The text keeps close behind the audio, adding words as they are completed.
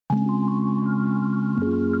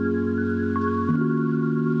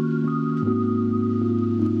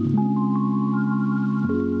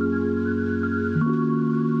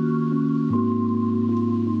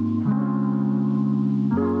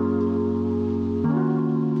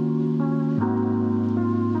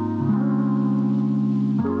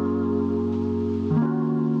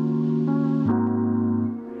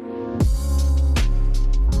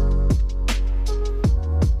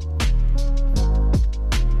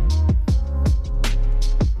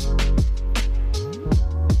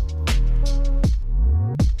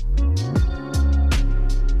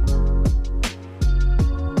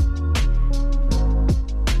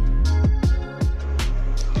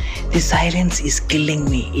silence is killing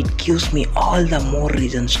me. It gives me all the more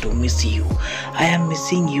reasons to miss you. I am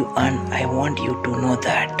missing you and I want you to know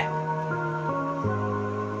that.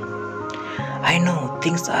 I know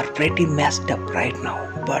things are pretty messed up right now,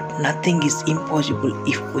 but nothing is impossible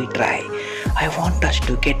if we try. I want us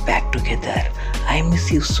to get back together. I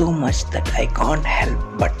miss you so much that I can't help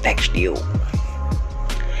but text you.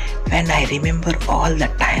 When I remember all the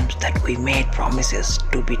times that we made promises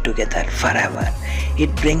to be together forever,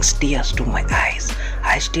 it brings tears to my eyes.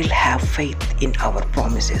 I still have faith in our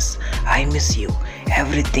promises. I miss you.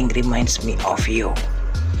 Everything reminds me of you.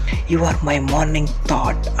 You are my morning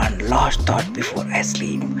thought and last thought before I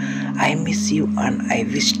sleep. I miss you and I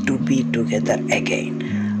wish to be together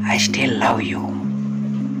again. I still love you.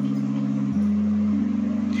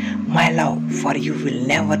 My love for you will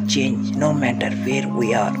never change no matter where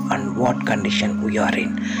we are and what condition we are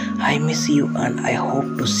in. I miss you and I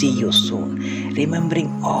hope to see you soon. Remembering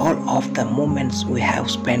all of the moments we have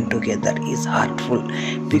spent together is hurtful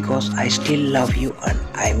because I still love you and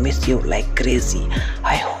I miss you like crazy.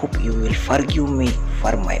 I hope you will forgive me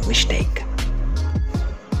for my mistake.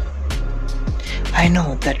 I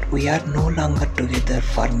know that we are no longer together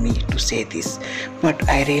for me to say this, but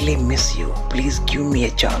I really miss you. Please give me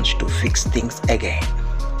a chance to fix things again.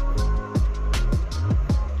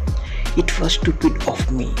 It was stupid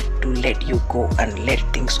of me to let you go and let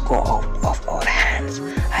things go out of our hands.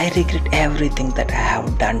 I regret everything that I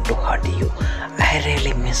have done to hurt you. I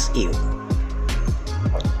really miss you.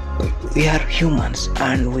 We are humans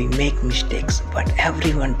and we make mistakes, but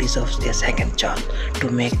everyone deserves a second chance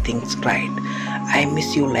to make things right. I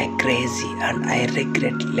miss you like crazy and I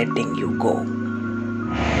regret letting you go.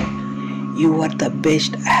 You are the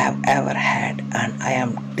best I have ever had and I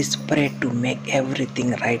am desperate to make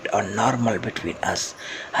everything right or normal between us.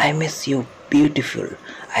 I miss you, beautiful.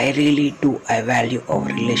 I really do. I value our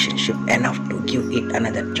relationship enough to give it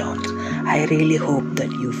another chance. I really hope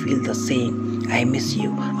that you feel the same. I miss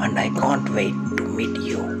you and I can't wait to meet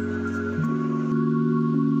you.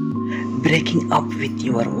 Breaking up with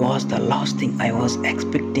you was the last thing I was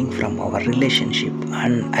expecting from our relationship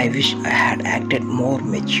and I wish I had acted more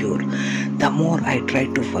mature. The more I try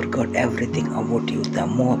to forget everything about you, the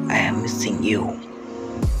more I am missing you.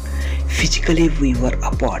 Physically we were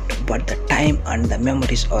apart, but the time and the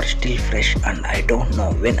memories are still fresh and I don't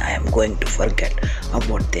know when I am going to forget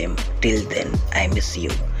about them. Till then, I miss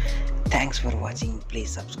you. Thanks for watching.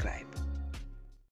 Please subscribe.